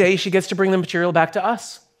end of her day, she gets to bring the material back to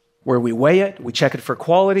us, where we weigh it, we check it for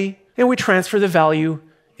quality, and we transfer the value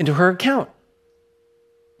into her account.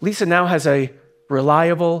 Lisa now has a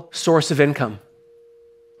reliable source of income.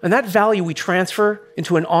 And that value we transfer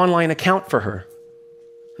into an online account for her.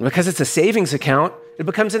 And because it's a savings account, it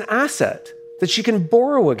becomes an asset that she can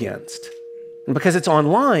borrow against. And because it's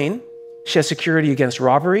online, she has security against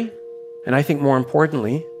robbery, And I think more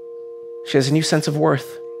importantly, she has a new sense of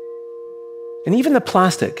worth. And even the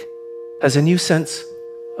plastic has a new sense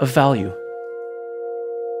of value.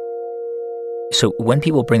 So when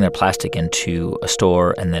people bring their plastic into a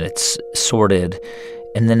store and then it's sorted,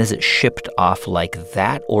 and then is it shipped off like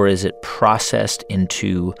that, or is it processed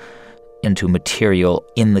into material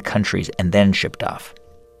in the countries and then shipped off?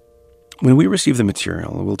 When we receive the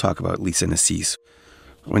material, we'll talk about Lisa Nassis.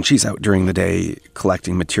 When she's out during the day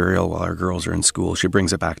collecting material while our girls are in school, she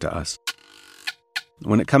brings it back to us.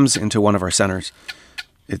 When it comes into one of our centers,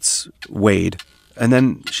 it's weighed, and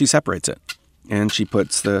then she separates it. And she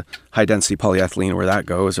puts the high-density polyethylene where that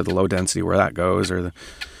goes, or the low-density where that goes, or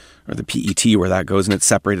the PET where that goes, and it's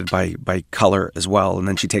separated by color as well. And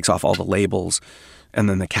then she takes off all the labels and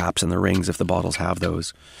then the caps and the rings if the bottles have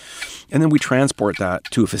those. And then we transport that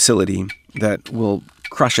to a facility that will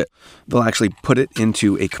crush it. They'll actually put it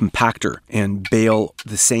into a compactor and bale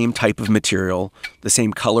the same type of material, the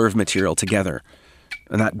same color of material together.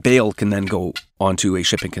 And that bale can then go onto a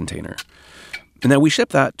shipping container. And then we ship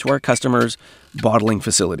that to our customers' bottling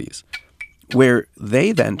facilities, where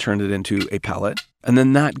they then turn it into a pellet, and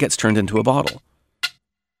then that gets turned into a bottle.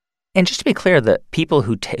 And just to be clear, the people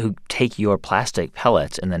who take your plastic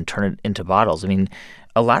pellets and then turn it into bottles, I mean,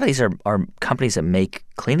 a lot of these are companies that make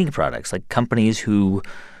cleaning products, like companies who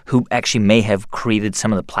actually may have created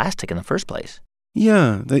some of the plastic in the first place.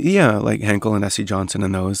 Yeah, like Henkel and SC Johnson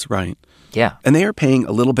and those, right. Yeah. And they are paying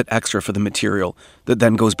a little bit extra for the material that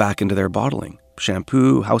then goes back into their bottling.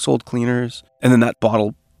 Shampoo, household cleaners, and then that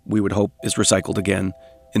bottle, we would hope, is recycled again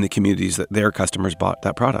in the communities that their customers bought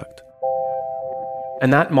that product.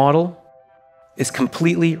 And that model is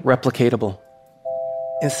completely replicatable.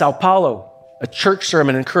 In Sao Paulo, a church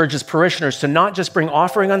sermon encourages parishioners to not just bring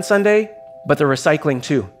offering on Sunday, but the recycling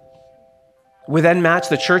too. We then match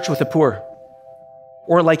the church with the poor.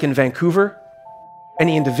 Or like in Vancouver,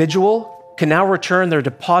 any individual can now return their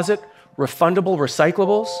deposit refundable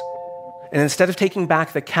recyclables, and instead of taking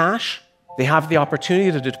back the cash, they have the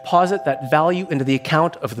opportunity to deposit that value into the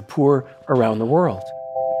account of the poor around the world.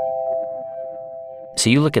 So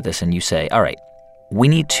you look at this and you say, all right, we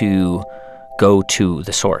need to go to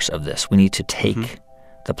the source of this. We need to take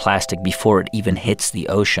the plastic before it even hits the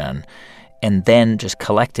ocean and then just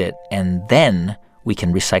collect it, and then we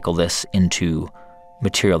can recycle this into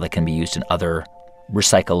material that can be used in other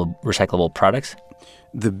recyclable products?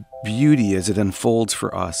 The beauty as it unfolds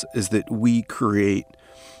for us is that we create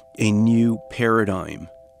a new paradigm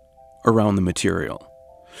around the material.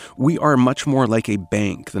 We are much more like a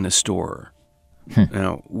bank than a store.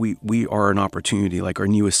 Now, we are an opportunity, like our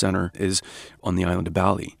newest center is on the island of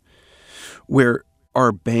Bali, where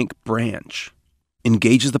our bank branch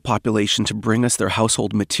engages the population to bring us their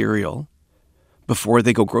household material before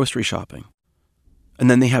they go grocery shopping. And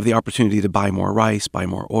then they have the opportunity to buy more rice, buy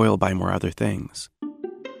more oil, buy more other things.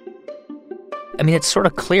 I mean, it's sort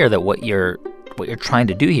of clear that what you're trying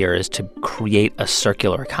to do here is to create a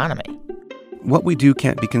circular economy. What we do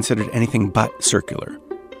can't be considered anything but circular.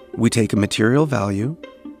 We take a material value,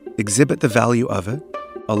 exhibit the value of it,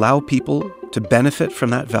 allow people to benefit from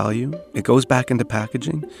that value. It goes back into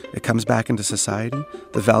packaging. It comes back into society.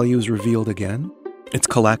 The value is revealed again. It's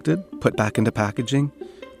collected, put back into packaging,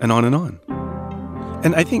 and on and on.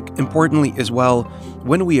 And I think importantly as well,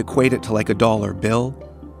 when we equate it to like a dollar bill,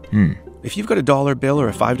 if you've got a dollar bill or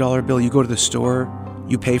a $5 bill, you go to the store,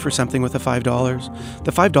 you pay for something with the $5.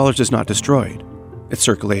 The $5 is not destroyed. It's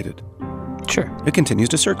circulated. Sure. It continues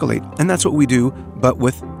to circulate. And that's what we do, but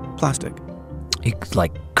with plastic. You,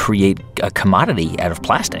 like, create a commodity out of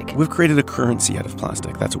plastic. We've created a currency out of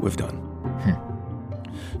plastic. That's what we've done.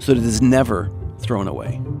 So that it is never thrown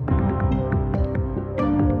away.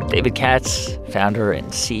 David Katz, founder and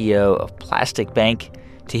CEO of Plastic Bank.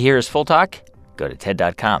 To hear his full talk, go to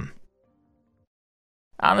TED.com.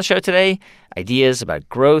 On the show today, ideas about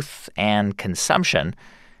growth and consumption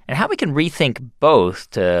and how we can rethink both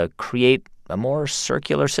to create a more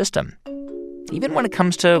circular system, even when it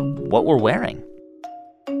comes to what we're wearing.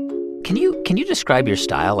 Can you describe your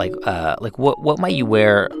style? Like what might you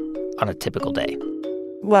wear on a typical day?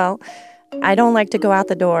 Well, I don't like to go out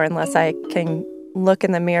the door unless I can look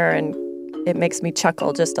in the mirror and it makes me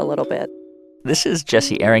chuckle just a little bit. This is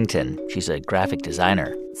Jessie Arrington. She's a graphic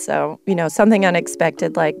designer. So, something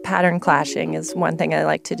unexpected like pattern clashing is one thing I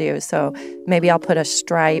like to do. So maybe I'll put a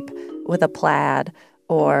stripe with a plaid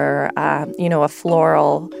or, a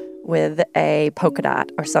floral with a polka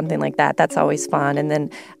dot or something like that. That's always fun. And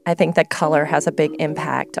then I think that color has a big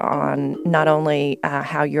impact on not only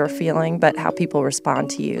how you're feeling, but how people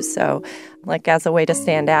respond to you. So, like, as a way to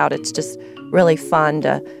stand out, it's just really fun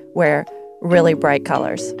to wear really bright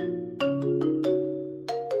colors.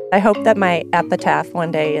 I hope that my epitaph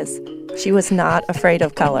one day is, she was not afraid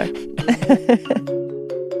of color.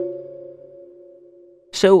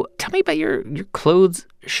 So tell me about your clothes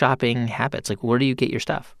shopping habits. Like, where do you get your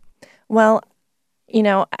stuff? Well,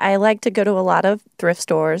 I like to go to a lot of thrift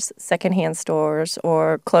stores, secondhand stores,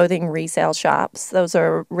 or clothing resale shops. Those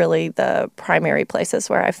are really the primary places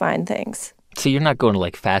where I find things. So you're not going to,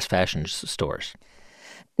 like, fast fashion stores?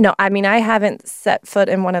 No, I mean, I haven't set foot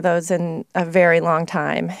in one of those in a very long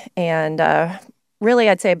time. And really,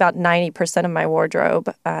 I'd say about 90% of my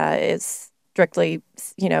wardrobe is strictly,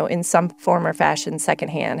 in some form or fashion,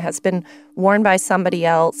 secondhand, has been worn by somebody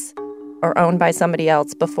else or owned by somebody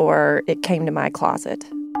else before it came to my closet.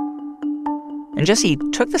 And Jessie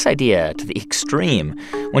took this idea to the extreme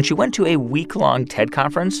when she went to a week-long TED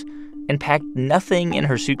conference and packed nothing in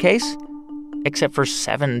her suitcase except for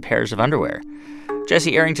 7 pairs of underwear.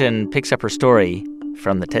 Jessie Arrington picks up her story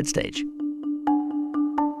from the TED stage.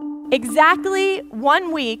 Exactly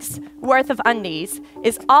 1 week's worth of undies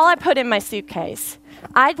is all I put in my suitcase.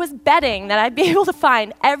 I was betting that I'd be able to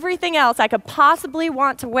find everything else I could possibly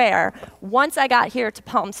want to wear once I got here to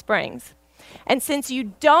Palm Springs. And since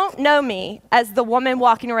you don't know me as the woman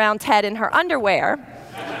walking around TED in her underwear,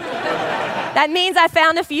 that means I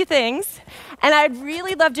found a few things, and I'd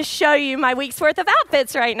really love to show you my week's worth of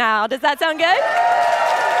outfits right now. Does that sound good?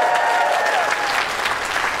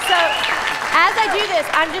 So, as I do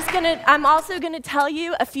this, I'm also gonna tell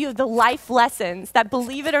you a few of the life lessons that,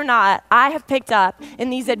 believe it or not, I have picked up in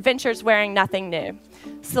these adventures wearing nothing new.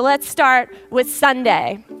 So let's start with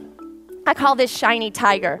Sunday. I call this Shiny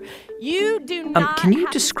Tiger. You do not. Can you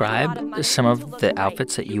describe some of the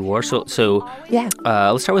outfits that you wore? So yeah.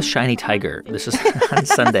 Let's start with Shiny Tiger. This is on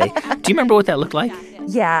Sunday. Do you remember what that looked like?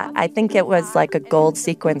 Yeah, I think it was like a gold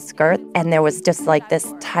sequin skirt, and there was just like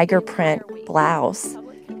this tiger print blouse.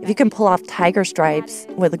 If you can pull off tiger stripes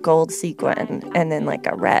with a gold sequin and then like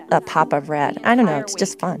a pop of red, I don't know, it's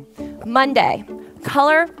just fun. Monday,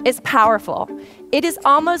 color is powerful. It is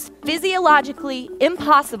almost physiologically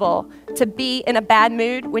impossible to be in a bad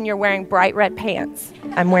mood when you're wearing bright red pants.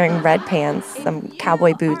 I'm wearing red pants, some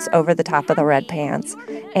cowboy boots over the top of the red pants,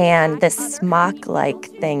 and this smock-like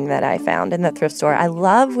thing that I found in the thrift store. I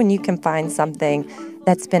love when you can find something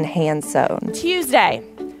that's been hand-sewn. Tuesday,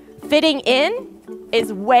 fitting in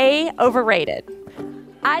is way overrated.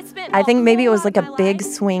 I think maybe it was like a big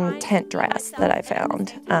swing tent dress that I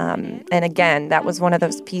found. And again, that was one of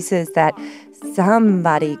those pieces that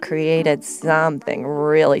somebody created something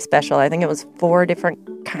really special. I think it was 4 different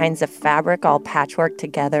kinds of fabric all patchworked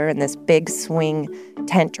together in this big swing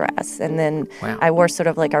tent dress. And then I wore sort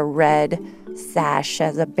of like a red sash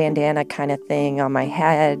as a bandana kind of thing on my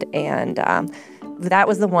head. And that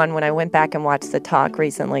was the one when I went back and watched the talk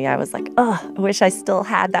recently. I was like, oh, I wish I still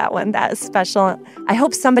had that one. That is special. I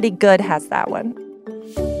hope somebody good has that one.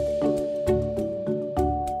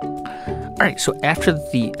 All right, so after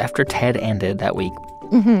TED ended that week,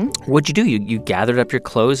 what'd you do? You gathered up your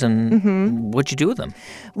clothes and what'd you do with them?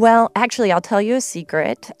 Well, actually, I'll tell you a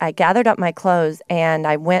secret. I gathered up my clothes and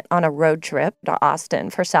I went on a road trip to Austin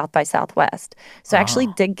for South by Southwest. So I actually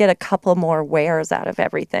did get a couple more wears out of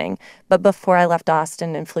everything. But before I left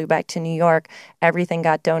Austin and flew back to New York, everything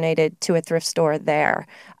got donated to a thrift store there.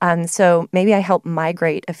 So maybe I helped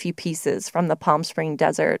migrate a few pieces from the Palm Springs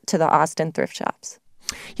desert to the Austin thrift shops.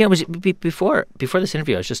 Yeah, it was before this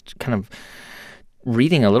interview, I was just kind of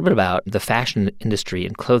reading a little bit about the fashion industry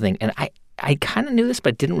and clothing, and I kind of knew this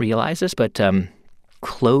but didn't realize this, but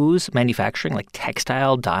clothes manufacturing, like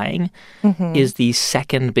textile dyeing, is the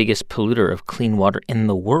second biggest polluter of clean water in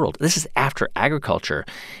the world. This is after agriculture.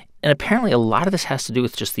 And apparently a lot of this has to do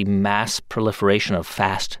with just the mass proliferation of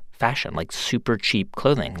fast fashion, like super cheap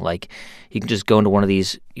clothing. Like you can just go into one of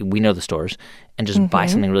these, we know the stores, and just buy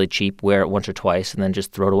something really cheap, wear it once or twice, and then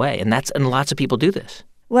just throw it away. And lots of people do this.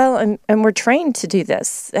 Well, and we're trained to do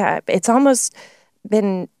this. It's almost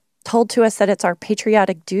been told to us that it's our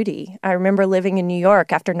patriotic duty. I remember living in New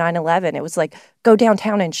York after 9/11. It was like, go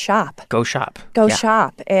downtown and shop. Go shop. Go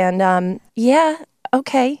shop. And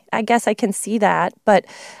okay, I guess I can see that. But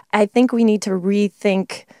I think we need to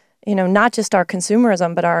rethink, not just our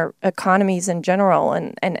consumerism, but our economies in general.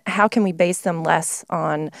 And how can we base them less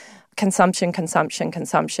on consumption,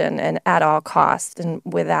 and at all costs and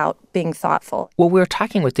without being thoughtful. Well, we were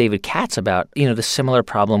talking with David Katz about, the similar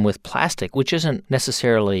problem with plastic, which isn't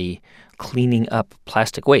necessarily cleaning up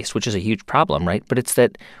plastic waste, which is a huge problem, right? But it's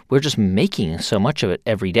that we're just making so much of it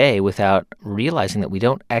every day without realizing that we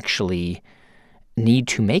don't actually need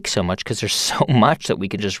to make so much because there's so much that we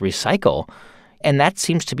can just recycle. And that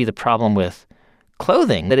seems to be the problem with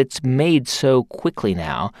clothing, that it's made so quickly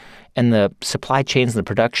now. and the supply chains and the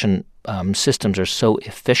production systems are so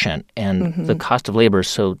efficient, and the cost of labor is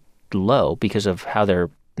so low because of how they're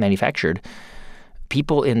manufactured,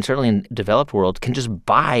 people certainly in developed world can just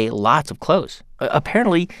buy lots of clothes.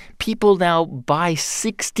 Apparently, people now buy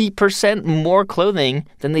 60% more clothing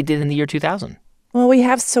than they did in the year 2000. Well, we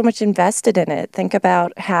have so much invested in it. Think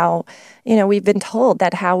about how, we've been told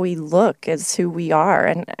that how we look is who we are.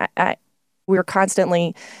 And we're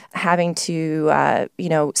constantly having to,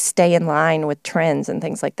 stay in line with trends and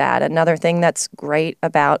things like that. Another thing that's great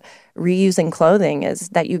about reusing clothing is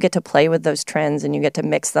that you get to play with those trends and you get to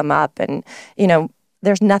mix them up. And,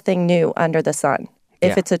 there's nothing new under the sun.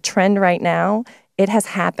 If it's a trend right now, it has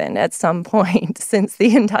happened at some point since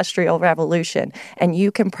the Industrial Revolution. And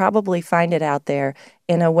you can probably find it out there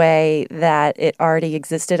in a way that it already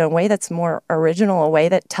existed, a way that's more original, a way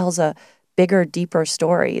that tells a bigger, deeper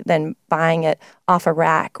story than buying it off a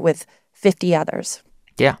rack with 50 others.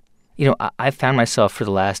 Yeah. I found myself for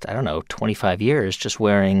the last, 25 years just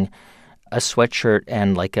wearing a sweatshirt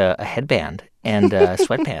and like a headband and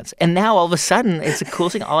sweatpants. And now all of a sudden it's the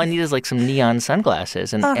coolest thing. All I need is like some neon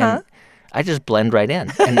sunglasses and I just blend right in.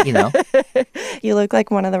 And, You look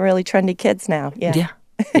like one of the really trendy kids now. Yeah.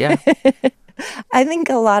 I think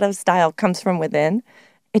a lot of style comes from within.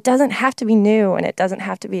 It doesn't have to be new, and it doesn't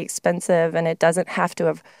have to be expensive, and it doesn't have to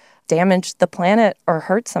have damaged the planet or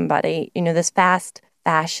hurt somebody. This fast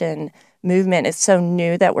fashion movement is so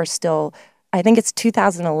new that we're still, I think it's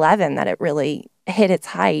 2011 that it really hit its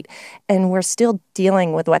height, and we're still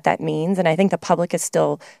dealing with what that means. And I think the public is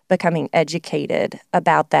still becoming educated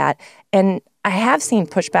about that. And I have seen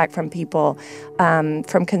pushback from people,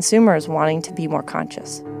 from consumers wanting to be more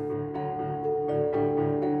conscious.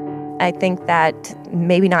 I think that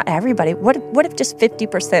maybe not everybody. What if just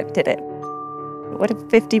 50% did it? What if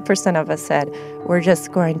 50% of us said, we're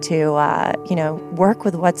just going to, work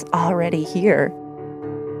with what's already here?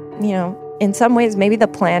 In some ways, maybe the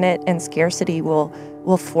planet and scarcity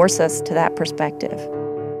will force us to that perspective.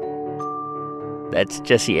 That's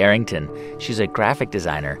Jessie Arrington. She's a graphic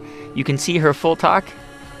designer. You can see her full talk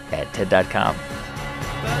at TED.com.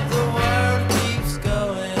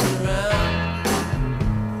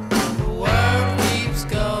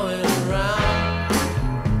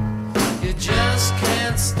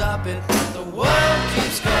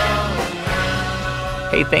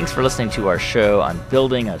 Hey, thanks for listening to our show on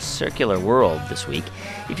building a circular world this week.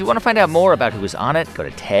 If you want to find out more about who is on it, go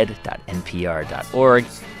to ted.npr.org.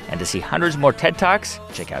 And to see hundreds more TED Talks,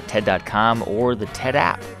 check out TED.com or the TED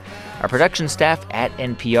app. Our production staff at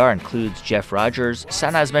NPR includes Jeff Rogers,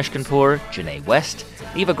 Sanaz Meshkinpour, Janae West,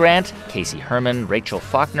 Eva Grant, Casey Herman, Rachel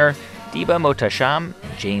Faulkner, Diba Motasham,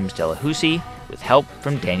 and James Delahousie, with help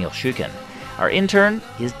from Daniel Shukin. Our intern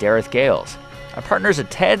is Dareth Gales. Our partners at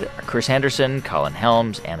TED are Chris Anderson, Colin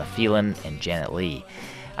Helms, Anna Phelan, and Janet Lee.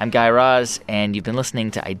 I'm Guy Raz, and you've been listening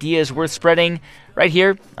to Ideas Worth Spreading right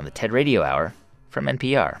here on the TED Radio Hour from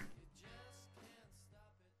NPR.